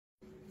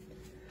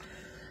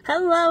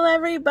Hello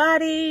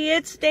everybody,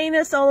 it's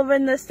Dana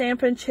Sullivan, the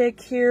Stampin' Chick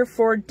here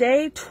for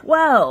day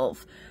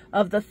 12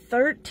 of the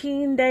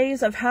 13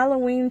 days of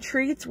Halloween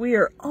treats. We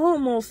are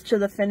almost to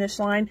the finish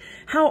line.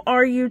 How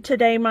are you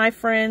today, my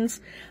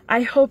friends?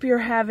 I hope you're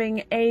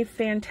having a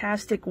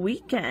fantastic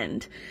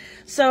weekend.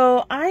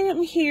 So I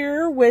am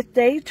here with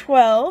day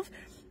 12,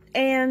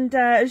 and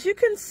as you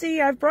can see,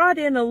 I've brought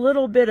in a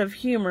little bit of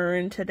humor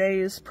in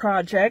today's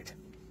project.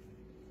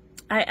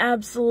 I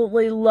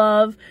absolutely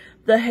love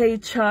the Hey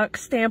Chuck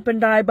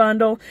Stampin' Die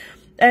bundle,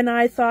 and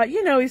I thought,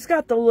 you know, he's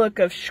got the look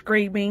of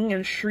screaming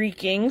and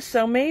shrieking,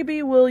 so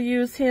maybe we'll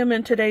use him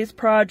in today's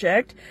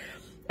project.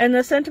 And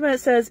the sentiment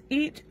says,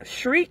 eat,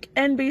 shriek,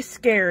 and be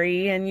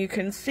scary, and you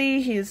can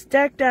see he's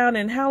decked out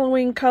in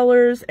Halloween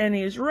colors, and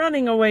he's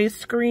running away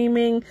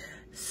screaming.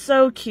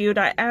 So cute.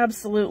 I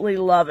absolutely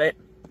love it.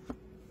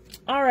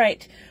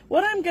 Alright,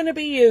 what I'm going to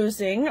be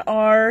using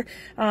are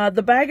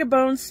the Bag of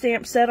Bones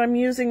stamp set. I'm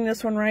using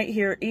this one right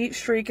here, Eat,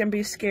 Shriek, and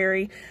Be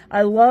Scary.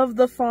 I love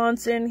the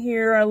fonts in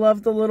here. I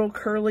love the little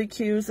curly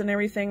cues and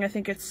everything. I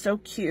think it's so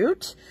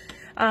cute.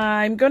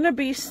 I'm going to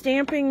be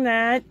stamping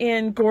that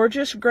in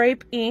Gorgeous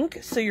Grape ink,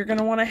 so you're going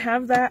to want to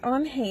have that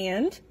on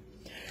hand.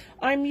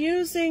 I'm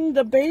using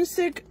the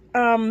basic,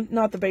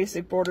 not the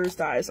basic Borders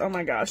dies. Oh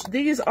my gosh,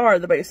 these are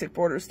the basic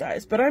Borders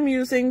dies, but I'm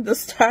using the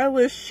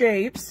Stylish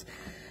Shapes.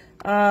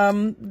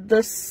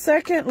 The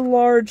second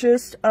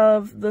largest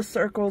of the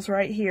circles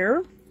right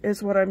here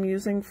is what I'm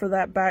using for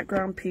that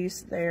background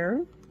piece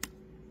there.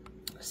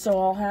 So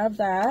I'll have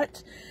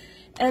that.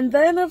 And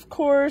then, of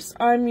course,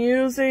 I'm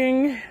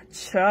using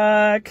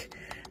Chuck,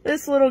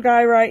 this little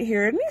guy right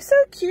here. Isn't he so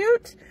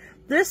cute?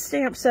 This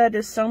stamp set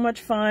is so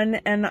much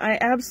fun, and I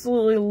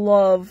absolutely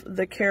love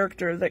the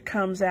character that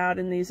comes out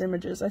in these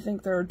images. I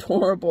think they're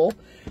adorable.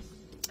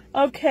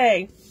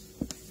 Okay.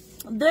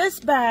 This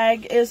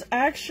bag is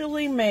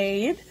actually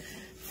made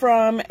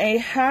from a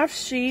half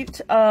sheet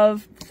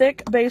of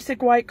thick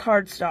basic white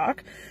cardstock.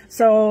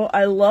 So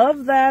I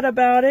love that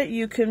about it.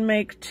 You can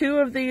make 2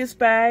 of these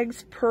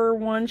bags per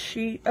 1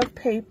 sheet of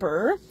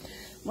paper.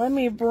 Let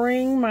me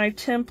bring my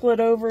template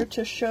over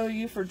to show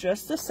you for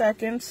just a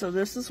second. So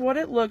this is what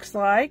it looks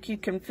like. You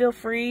can feel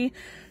free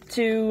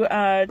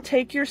to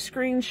take your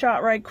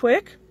screenshot right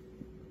quick.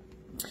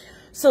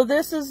 So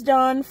this is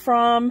done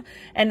from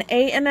an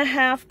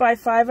 8.5 by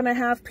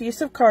 5.5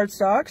 piece of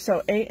cardstock.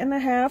 So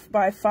 8.5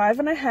 by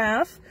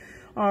 5.5.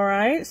 All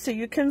right, so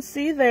you can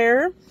see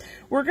there.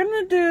 We're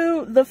going to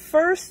do the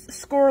first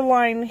score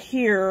line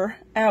here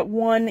at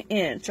 1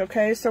 inch.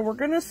 Okay, so we're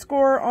going to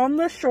score on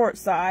the short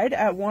side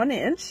at 1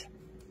 inch.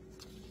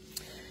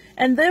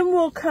 And then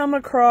we'll come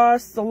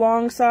across the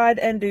long side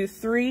and do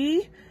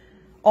 3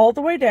 all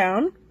the way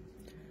down,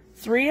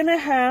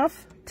 3.5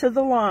 to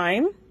the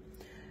line,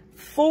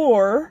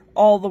 4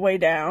 all the way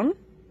down,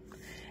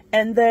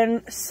 and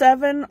then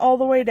 7 all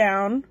the way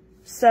down,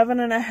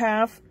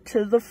 7.5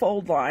 to the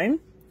fold line,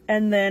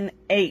 and then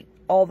 8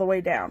 all the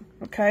way down.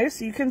 Okay,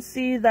 so you can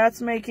see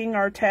that's making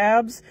our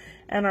tabs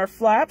and our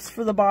flaps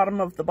for the bottom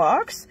of the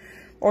box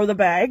or the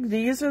bag.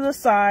 These are the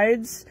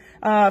sides,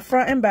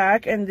 front and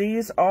back, and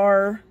these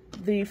are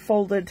the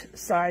folded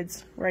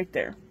sides right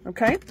there.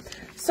 Okay,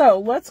 so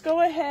let's go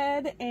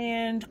ahead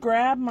and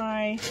grab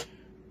my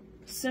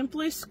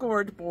Simply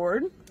Scored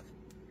board.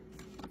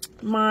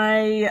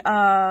 My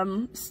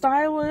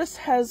stylus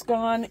has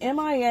gone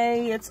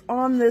MIA. It's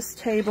on this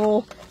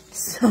table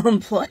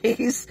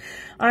someplace.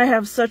 I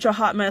have such a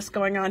hot mess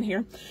going on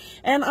here.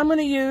 And I'm going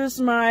to use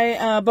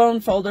my bone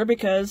folder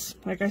because,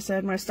 like I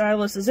said, my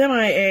stylus is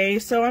MIA.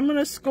 So I'm going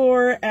to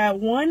score at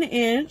 1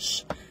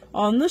 inch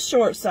on the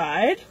short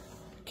side.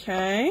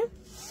 Okay.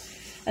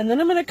 And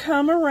then I'm going to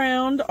come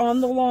around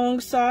on the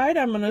long side.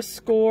 I'm going to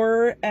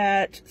score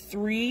at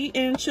 3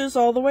 inches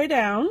all the way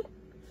down.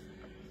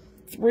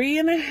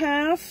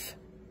 3.5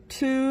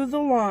 to the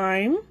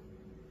line,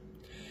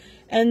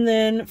 and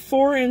then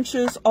 4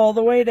 inches all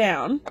the way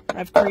down.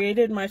 I've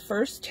created my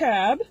first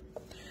tab.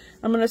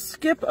 I'm going to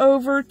skip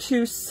over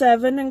to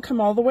 7 and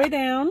come all the way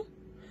down.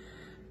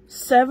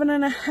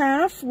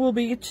 7.5 will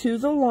be to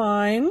the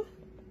line.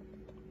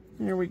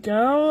 There we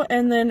go.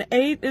 And then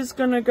 8 is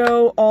going to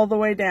go all the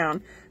way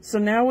down. So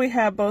now we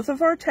have both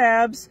of our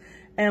tabs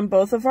and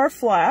both of our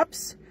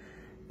flaps,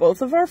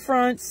 both of our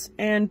fronts,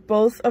 and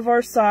both of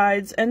our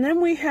sides. And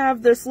then we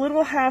have this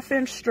little 1/2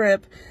 inch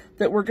strip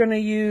that we're going to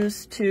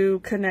use to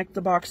connect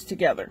the box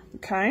together.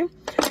 Okay,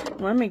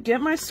 let me get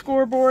my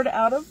scoreboard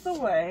out of the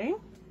way.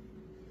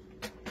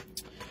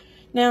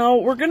 Now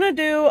we're going to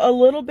do a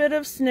little bit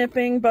of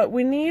snipping, but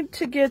we need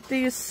to get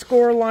these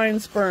score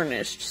lines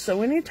burnished.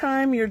 So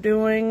anytime you're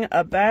doing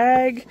a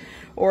bag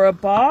or a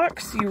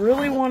box, you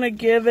really want to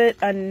give it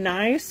a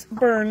nice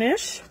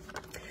burnish.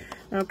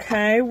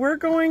 Okay, we're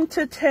going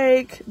to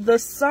take the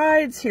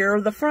sides here,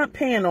 the front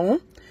panel,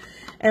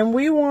 and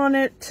we want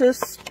it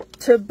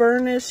to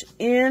burnish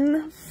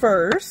in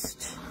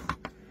first,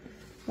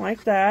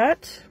 like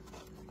that.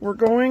 We're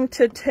going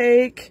to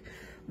take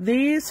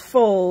these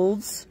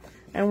folds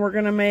and we're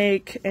going to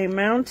make a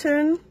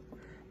mountain,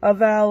 a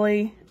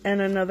valley,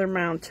 and another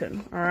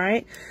mountain, all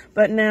right?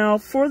 But now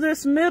for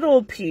this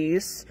middle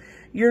piece,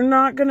 you're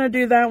not going to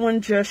do that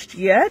one just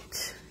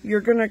yet.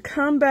 You're going to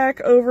come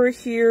back over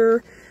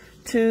here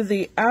to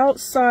the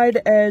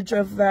outside edge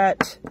of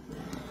that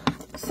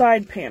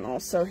side panel.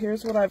 So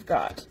here's what I've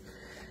got.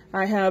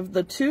 I have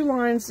the 2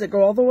 lines that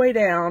go all the way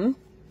down,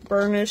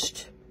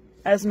 burnished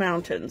as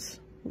mountains,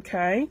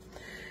 okay?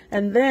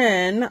 And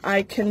then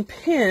I can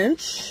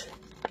pinch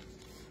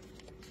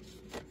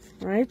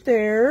right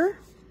there,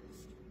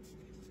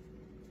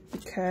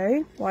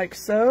 okay, like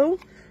so,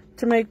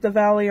 to make the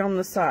valley on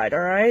the side, all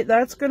right?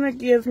 That's going to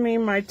give me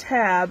my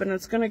tab, and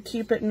it's going to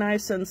keep it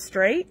nice and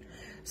straight,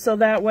 so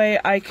that way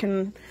I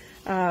can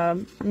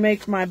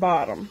make my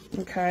bottom,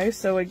 okay?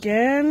 So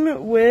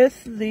again,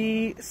 with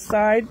the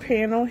side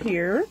panel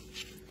here,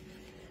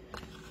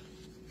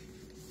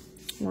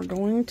 we're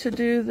going to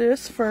do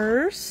this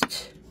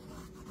first,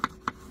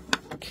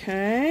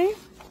 okay?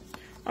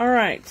 All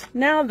right,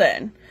 now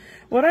then,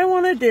 what I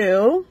want to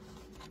do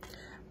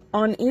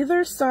on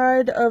either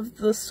side of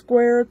the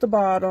square at the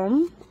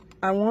bottom,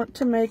 I want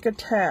to make a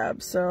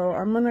tab. So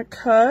I'm going to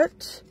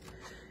cut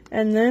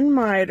and then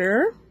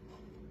miter,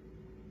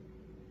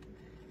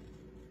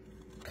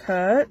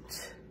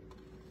 cut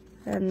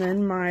and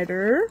then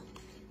miter.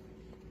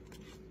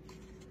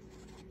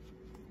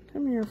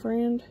 Come here,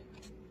 friend.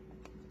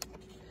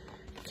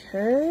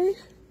 Okay.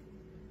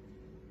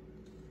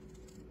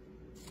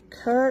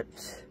 Cut.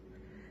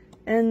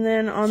 And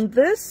then on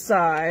this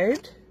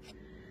side,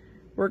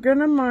 we're going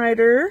to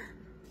miter,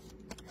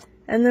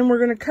 and then we're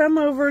going to come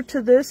over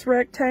to this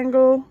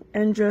rectangle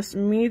and just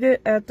meet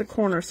it at the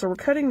corner. So we're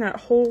cutting that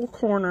whole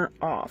corner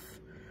off.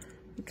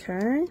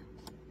 Okay.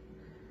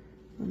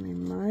 Let me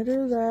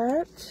miter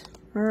that.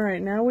 All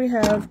right, now we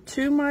have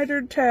 2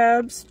 mitered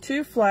tabs,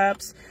 2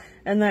 flaps,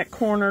 and that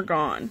corner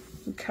gone.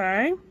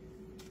 Okay.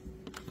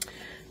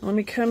 Let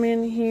me come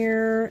in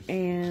here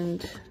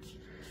and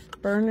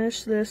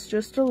burnish this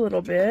just a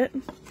little bit.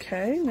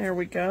 Okay, there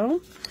we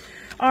go.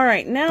 All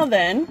right, now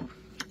then,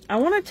 I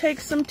want to take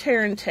some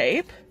tearing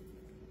tape,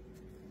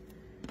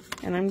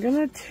 and I'm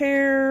going to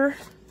tear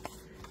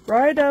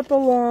right up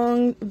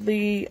along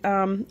the,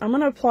 I'm going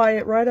to apply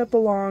it right up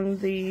along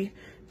the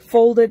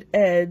folded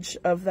edge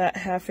of that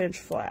 1/2 inch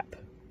flap.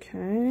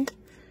 Okay,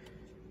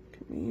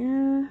 come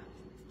here.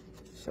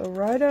 So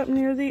right up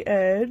near the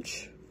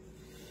edge.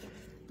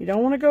 You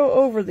don't want to go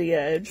over the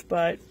edge,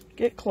 but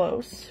get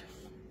close.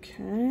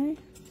 Okay.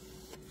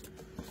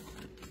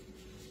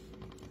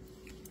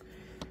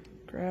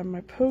 Grab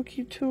my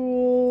pokey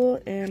tool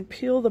and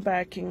peel the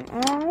backing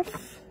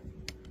off.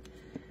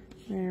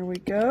 There we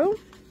go.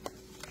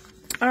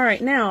 All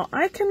right, now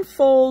I can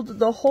fold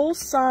the whole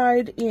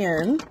side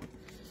in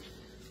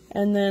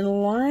and then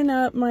line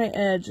up my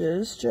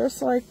edges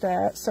just like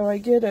that, so I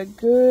get a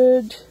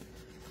good,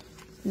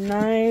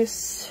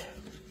 nice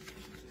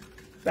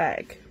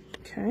bag.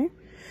 Okay.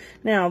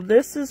 Now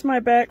this is my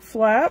back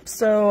flap,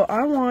 so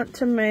I want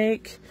to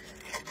make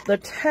the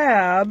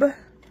tab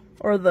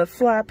or the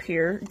flap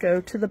here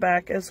go to the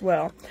back as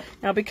well.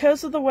 Now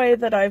because of the way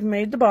that I've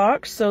made the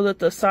box so that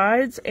the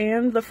sides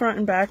and the front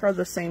and back are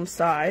the same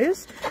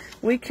size,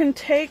 we can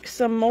take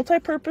some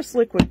multi-purpose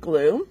liquid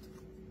glue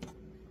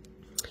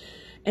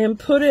and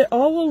put it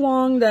all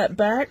along that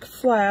back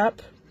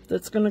flap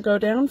that's going to go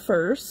down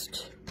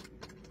first.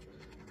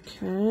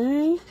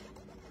 Okay.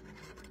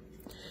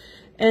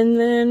 And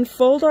then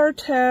fold our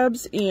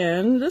tabs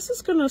in. This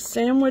is going to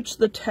sandwich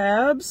the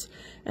tabs,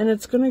 and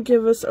it's going to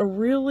give us a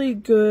really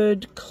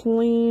good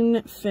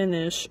clean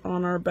finish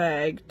on our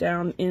bag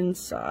down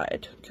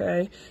inside.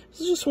 Okay,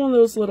 this is just one of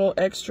those little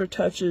extra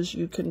touches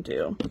you can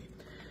do.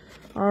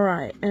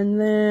 Alright,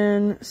 and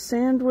then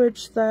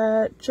sandwich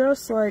that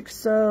just like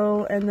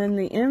so, and then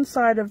the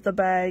inside of the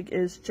bag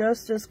is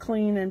just as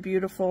clean and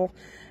beautiful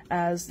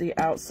as the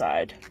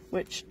outside,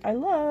 which I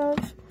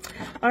love.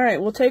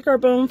 Alright, we'll take our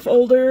bone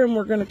folder and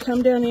we're going to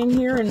come down in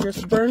here and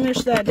just burnish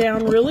that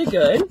down really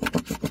good.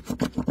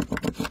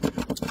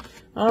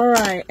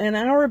 Alright, and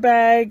our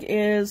bag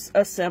is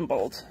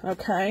assembled,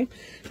 okay?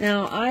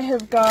 Now, I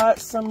have got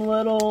some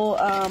little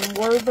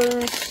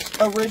Werther's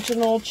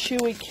original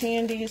chewy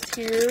candies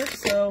here,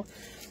 so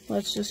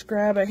let's just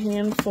grab a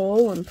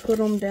handful and put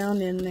them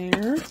down in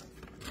there.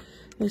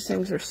 These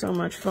things are so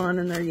much fun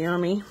and they're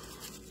yummy.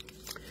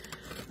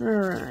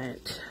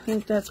 Alright, I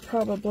think that's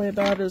probably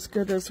about as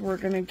good as we're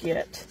going to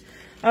get.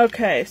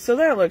 Okay, so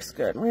that looks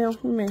good. Well,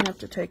 we may have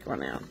to take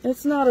one out.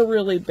 It's not a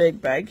really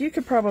big bag. You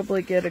could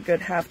probably get a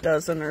good half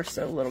dozen or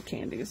so little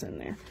candies in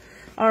there.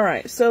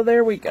 Alright, so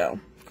there we go.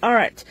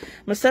 Alright,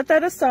 I'm going to set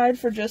that aside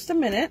for just a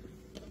minute.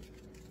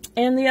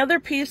 And the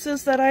other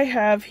pieces that I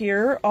have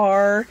here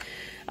are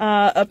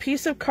a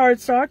piece of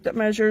cardstock that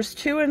measures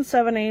 2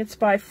 7/8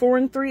 by 4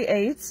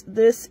 3/8.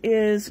 This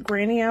is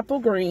Granny Apple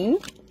Green.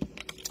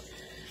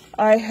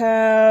 I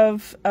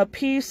have a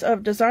piece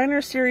of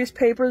designer series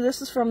paper.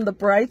 This is from the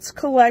Brights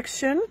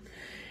collection,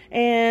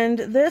 and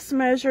this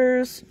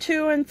measures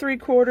 2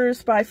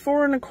 3/4 by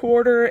 4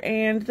 1/4,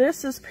 and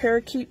this is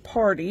Parakeet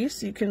Party,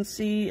 so you can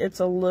see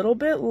it's a little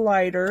bit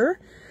lighter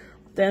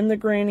then the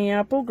Granny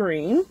Apple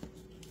Green.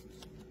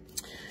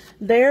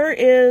 There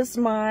is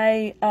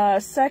my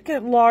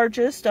second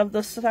largest of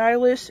the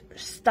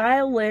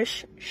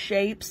Stylish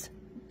Shapes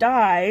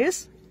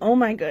dies. Oh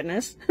my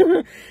goodness.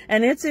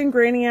 And it's in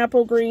Granny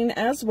Apple Green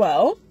as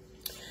well.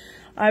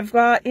 I've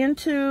got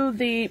into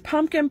the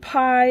Pumpkin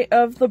Pie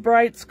of the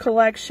Brights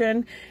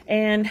collection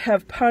and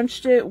have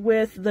punched it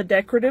with the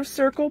Decorative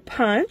Circle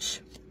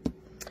punch.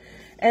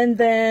 And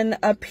then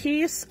a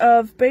piece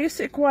of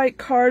basic white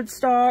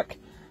cardstock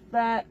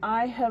that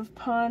I have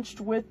punched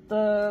with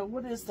the,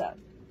 what is that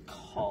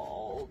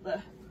called?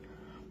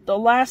 The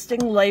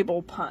Lasting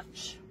Label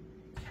punch.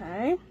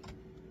 Okay.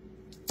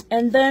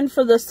 And then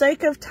for the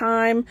sake of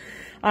time,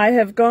 I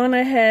have gone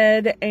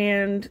ahead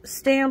and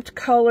stamped,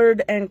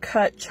 colored, and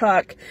cut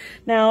Chuck.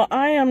 Now,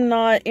 I am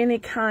not any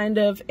kind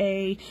of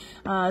a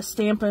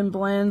Stampin'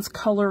 Blends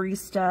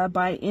colorista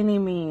by any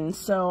means,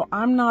 so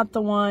I'm not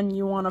the one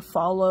you want to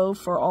follow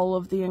for all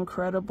of the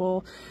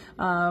incredible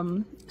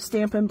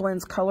Stampin'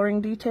 Blends coloring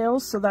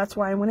details, so that's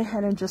why I went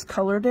ahead and just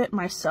colored it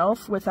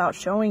myself without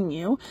showing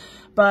you.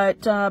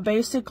 But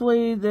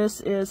basically,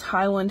 this is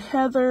Highland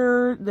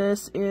Heather,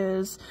 this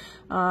is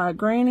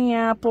Granny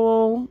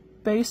Apple,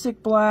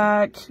 Basic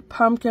Black,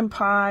 Pumpkin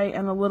Pie,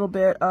 and a little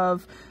bit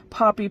of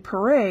Poppy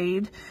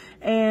Parade.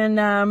 And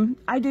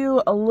I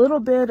do a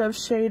little bit of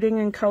shading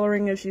and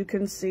coloring, as you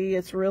can see.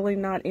 It's really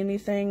not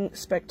anything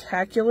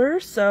spectacular.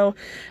 So,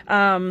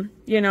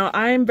 you know,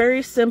 I'm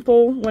very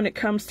simple when it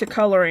comes to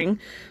coloring.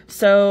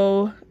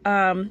 So,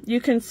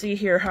 you can see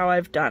here how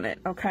I've done it,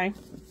 okay?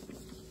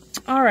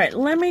 All right,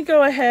 let me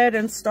go ahead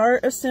and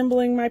start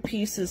assembling my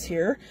pieces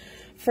here.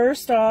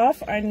 First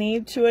off, I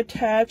need to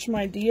attach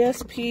my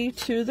DSP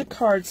to the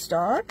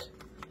cardstock.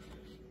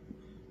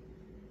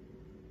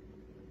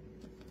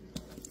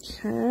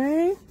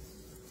 Okay.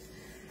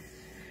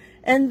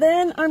 And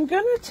then I'm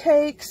going to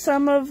take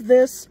some of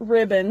this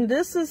ribbon.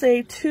 This is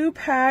a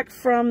 2-pack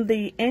from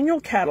the annual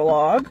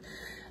catalog.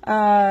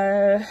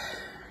 I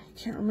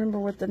can't remember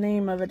what the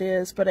name of it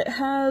is, but it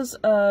has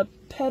a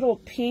petal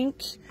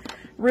pink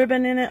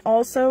ribbon in it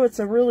also. It's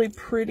a really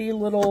pretty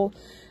little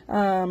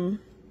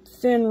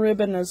thin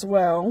ribbon as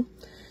well.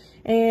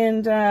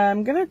 And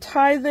I'm going to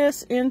tie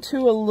this into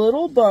a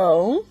little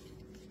bow.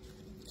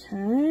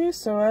 Okay,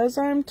 so as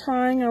I'm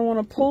tying, I want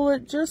to pull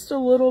it just a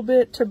little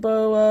bit to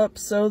bow up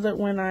so that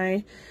when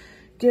I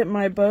get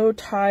my bow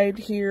tied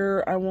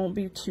here, I won't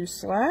be too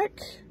slack.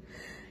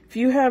 If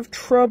you have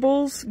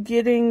troubles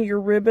getting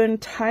your ribbon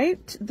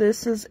tight,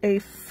 this is a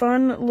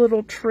fun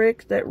little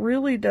trick that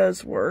really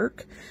does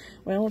work.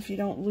 Well, if you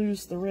don't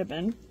lose the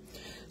ribbon.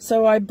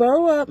 So I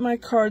bow up my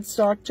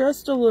cardstock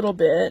just a little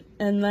bit,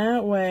 and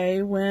that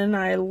way when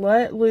I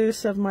let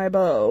loose of my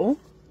bow,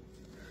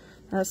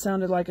 that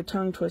sounded like a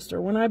tongue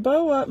twister. When I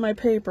bow up my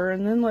paper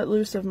and then let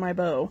loose of my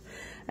bow,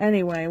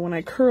 anyway, when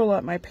I curl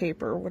up my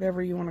paper,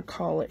 whatever you want to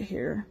call it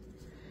here,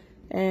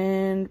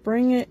 and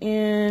bring it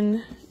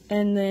in,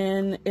 and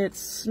then it's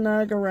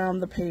snug around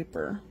the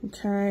paper,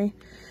 okay?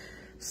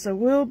 So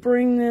we'll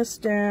bring this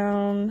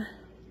down,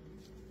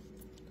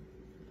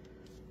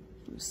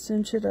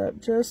 cinch it up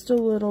just a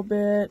little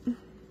bit,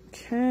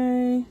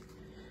 okay,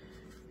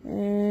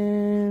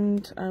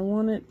 and I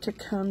want it to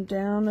come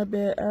down a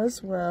bit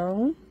as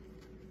well.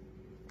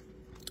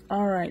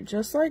 Alright,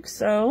 just like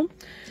so.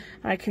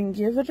 I can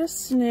give it a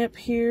snip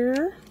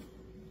here,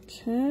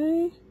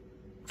 okay,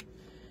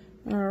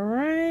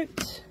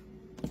 alright,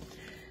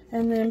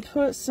 and then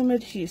put some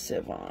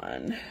adhesive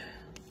on.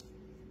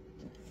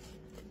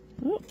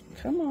 Oh,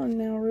 come on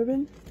now,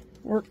 ribbon,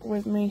 work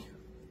with me.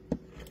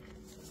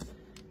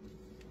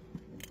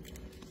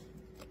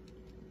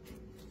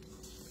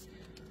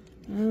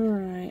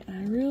 Alright,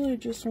 I really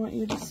just want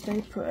you to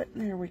stay put.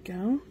 There we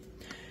go.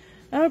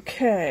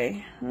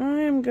 Okay,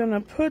 I am going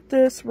to put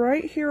this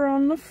right here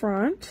on the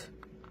front.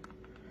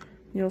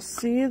 You'll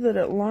see that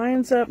it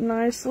lines up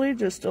nicely,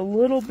 just a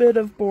little bit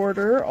of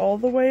border all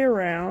the way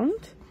around.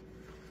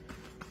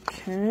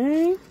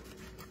 Okay.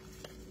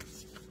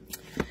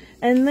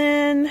 And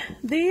then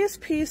these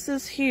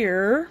pieces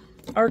here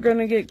are going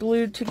to get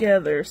glued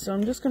together. So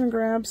I'm just going to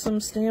grab some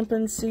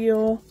Stampin'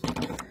 Seal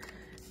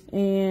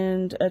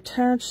and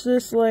attach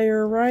this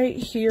layer right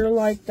here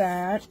like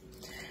that.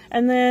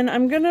 And then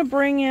I'm going to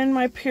bring in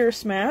my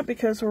Pierce mat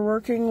because we're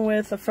working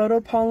with a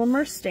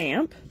photopolymer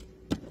stamp.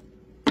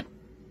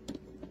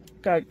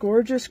 Got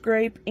gorgeous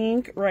grape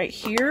ink right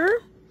here.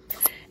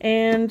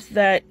 And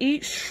that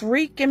Eat,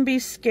 Shriek, and Be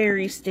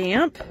Scary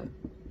stamp.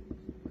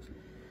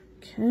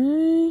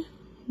 Okay,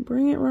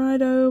 bring it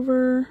right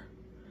over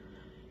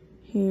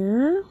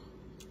here.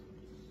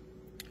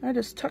 I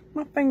just tucked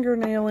my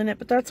fingernail in it,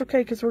 but that's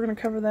okay because we're going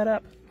to cover that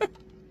up.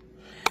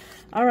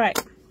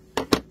 Alright.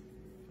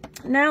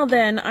 Now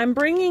then, I'm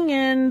bringing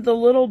in the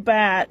little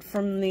bat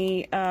from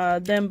the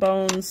Them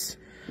Bones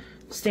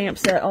stamp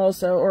set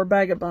also, or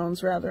Bag of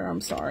Bones rather,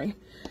 I'm sorry.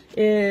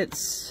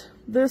 It's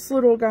this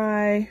little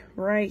guy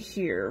right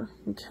here,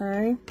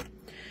 okay?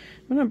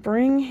 I'm going to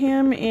bring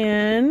him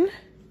in,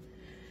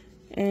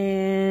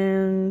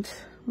 and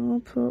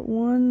I'll put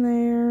one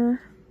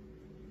there.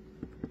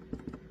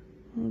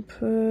 And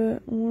put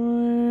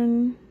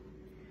one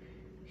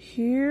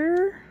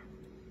here.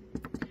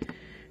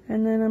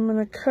 And then I'm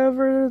going to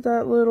cover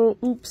that little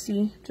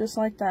oopsie just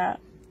like that.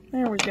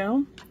 There we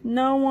go.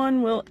 No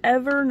one will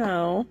ever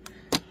know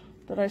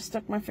that I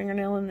stuck my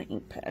fingernail in the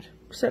ink pad,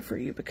 except for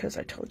you because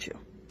I told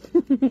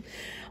you.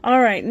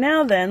 Alright,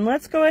 now then,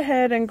 let's go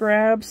ahead and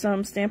grab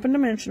some Stampin'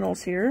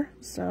 Dimensionals here.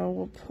 So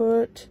we'll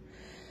put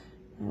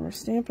our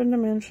Stampin'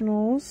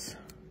 Dimensionals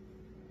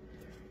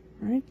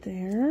right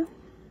there.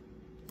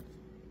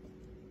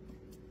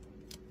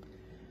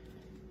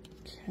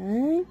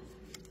 Okay.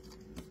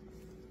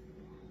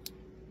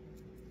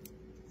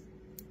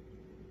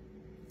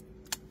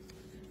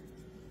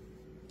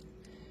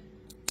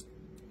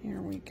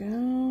 Here we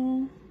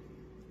go.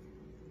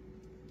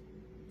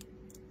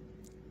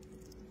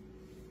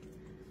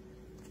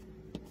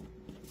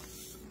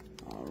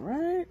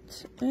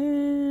 Alright,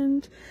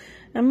 and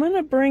I'm going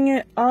to bring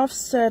it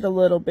offset a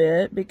little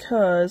bit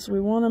because we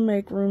want to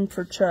make room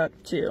for Chuck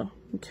too.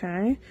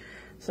 Okay,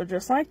 so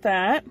just like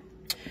that.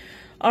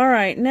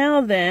 Alright,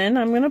 now then,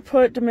 I'm going to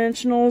put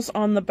dimensionals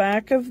on the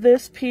back of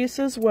this piece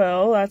as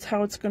well. That's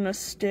how it's going to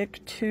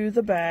stick to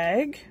the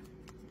bag.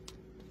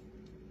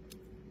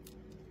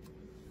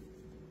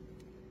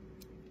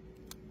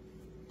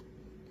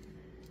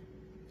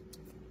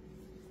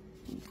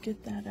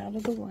 Get that out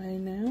of the way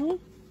now.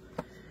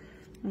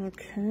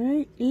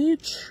 Okay,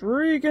 each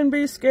tree can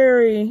be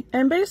scary.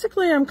 And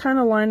basically I'm kind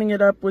of lining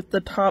it up with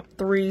the top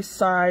 3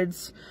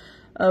 sides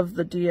of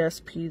the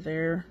DSP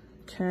there.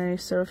 Okay,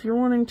 so if you're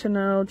wanting to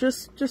know,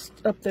 just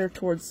up there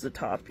towards the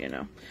top, you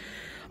know.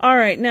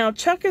 Alright, now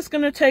Chuck is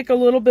going to take a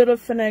little bit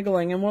of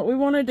finagling, and what we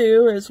want to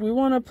do is we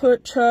want to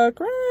put Chuck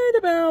right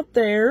about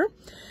there.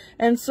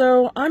 And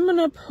so I'm going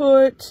to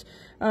put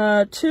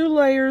 2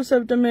 layers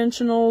of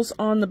dimensionals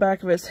on the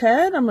back of his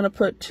head. I'm going to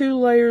put 2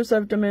 layers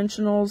of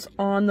dimensionals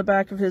on the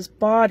back of his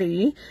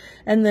body,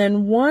 and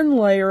then 1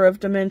 layer of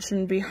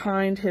dimension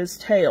behind his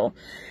tail.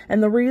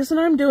 And the reason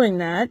I'm doing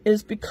that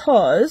is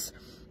because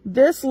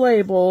this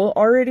label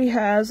already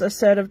has a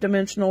set of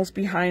dimensionals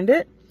behind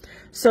it.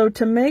 So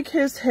to make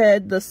his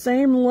head the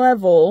same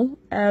level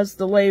as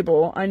the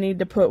label, I need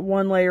to put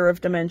 1 layer of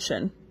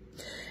dimension.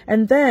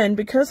 And then,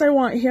 because I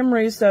want him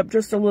raised up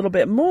just a little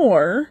bit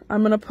more,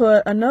 I'm going to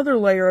put another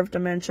layer of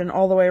dimension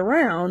all the way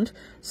around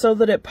so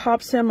that it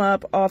pops him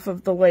up off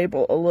of the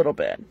label a little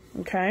bit.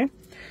 Okay?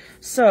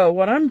 So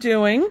what I'm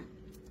doing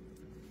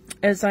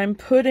is I'm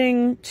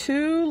putting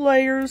 2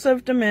 layers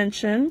of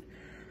dimension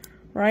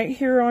right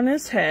here on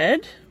his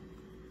head.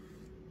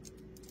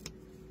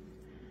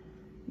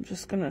 I'm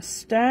just going to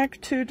stack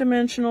 2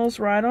 dimensionals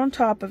right on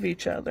top of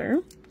each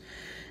other.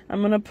 I'm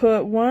going to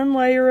put 1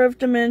 layer of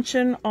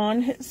dimension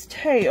on his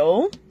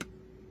tail.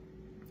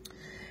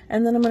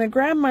 And then I'm going to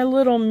grab my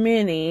little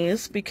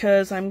minis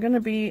because I'm going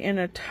to be in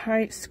a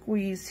tight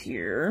squeeze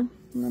here.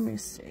 Let me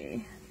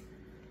see.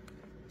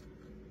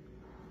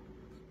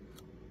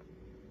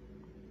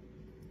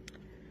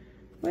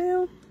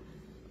 Well,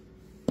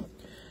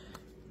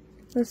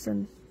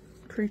 listen,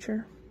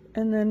 creature.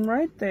 And then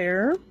right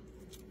there,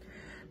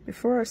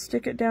 before I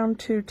stick it down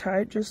too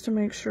tight, just to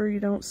make sure you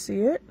don't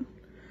see it.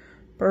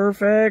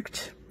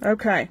 Perfect.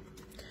 Okay.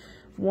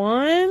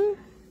 1,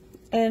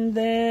 and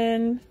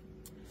then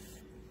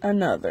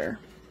another.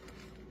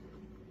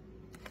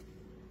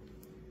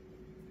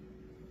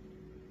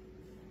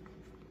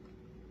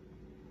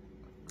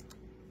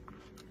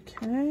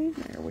 Okay,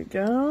 there we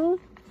go.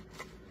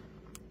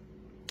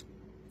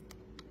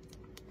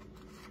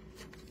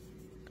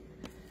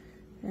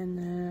 And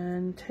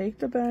then take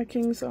the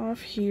backings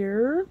off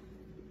here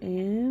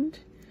and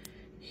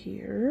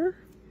here.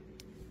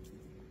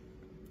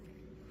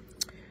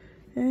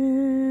 And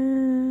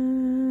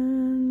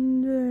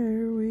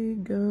there we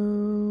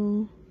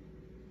go.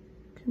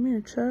 Come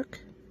here, Chuck.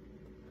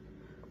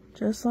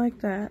 Just like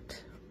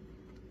that.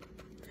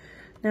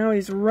 Now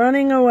he's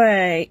running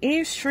away.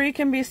 Each tree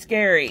can be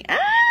scary.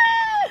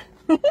 Ah!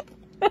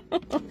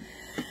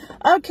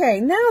 Okay,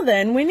 now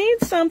then, we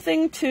need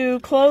something to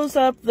close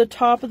up the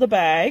top of the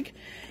bag.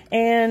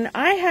 And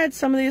I had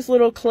some of these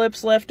little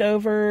clips left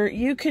over.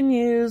 You can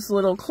use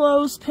little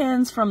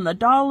clothespins from the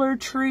Dollar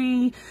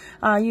Tree.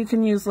 You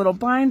can use little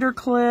binder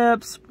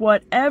clips,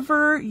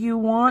 whatever you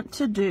want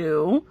to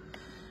do.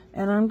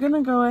 And I'm going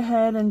to go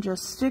ahead and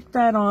just stick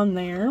that on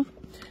there.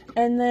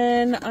 And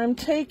then I'm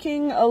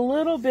taking a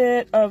little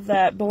bit of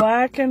that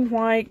black and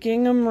white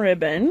gingham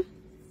ribbon.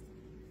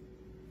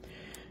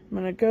 I'm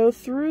going to go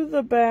through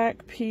the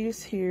back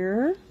piece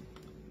here.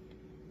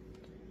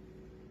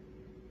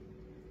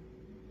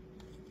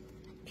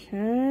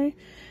 Okay,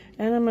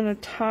 and I'm going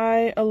to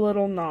tie a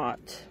little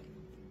knot.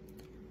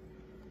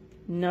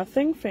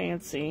 Nothing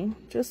fancy,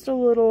 just a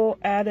little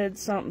added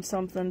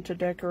something to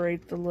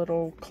decorate the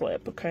little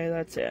clip. Okay,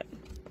 that's it.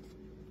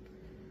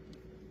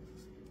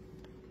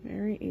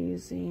 Very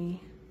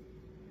easy.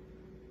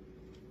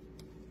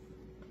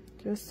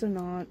 Just a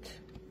knot.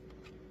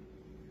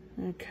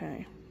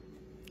 Okay,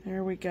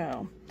 there we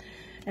go.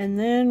 And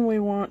then we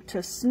want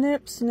to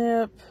snip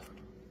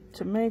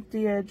to make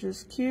the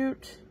edges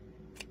cute.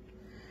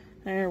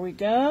 There we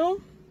go.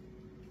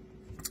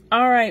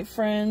 All right,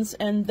 friends,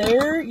 and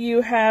there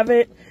you have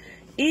it.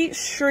 Eat,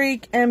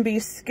 Shriek, and Be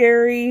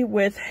Scary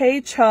with Hey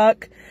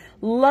Chuck.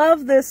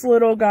 Love this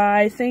little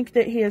guy. Think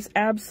that he is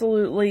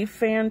absolutely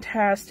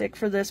fantastic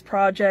for this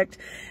project.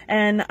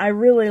 And I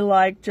really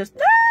like just,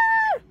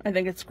 I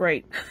think it's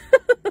great.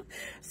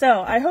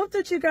 So I hope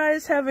that you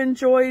guys have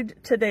enjoyed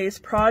today's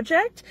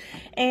project.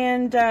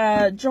 And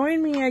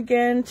join me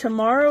again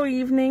tomorrow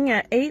evening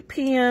at 8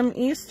 p.m.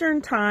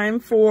 Eastern Time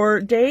for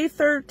day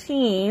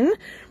 13.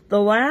 The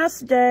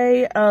last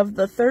day of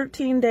the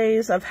 13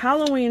 days of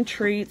Halloween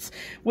treats.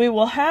 We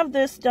will have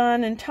this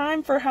done in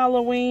time for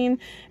Halloween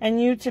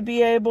and you to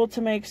be able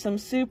to make some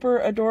super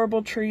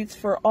adorable treats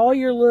for all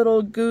your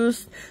little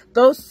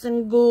ghosts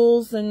and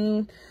ghouls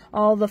and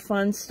all the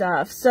fun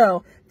stuff.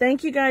 So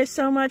thank you guys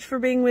so much for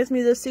being with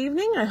me this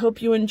evening. I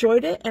hope you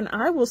enjoyed it and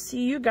I will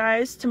see you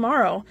guys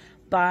tomorrow.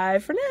 Bye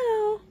for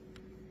now.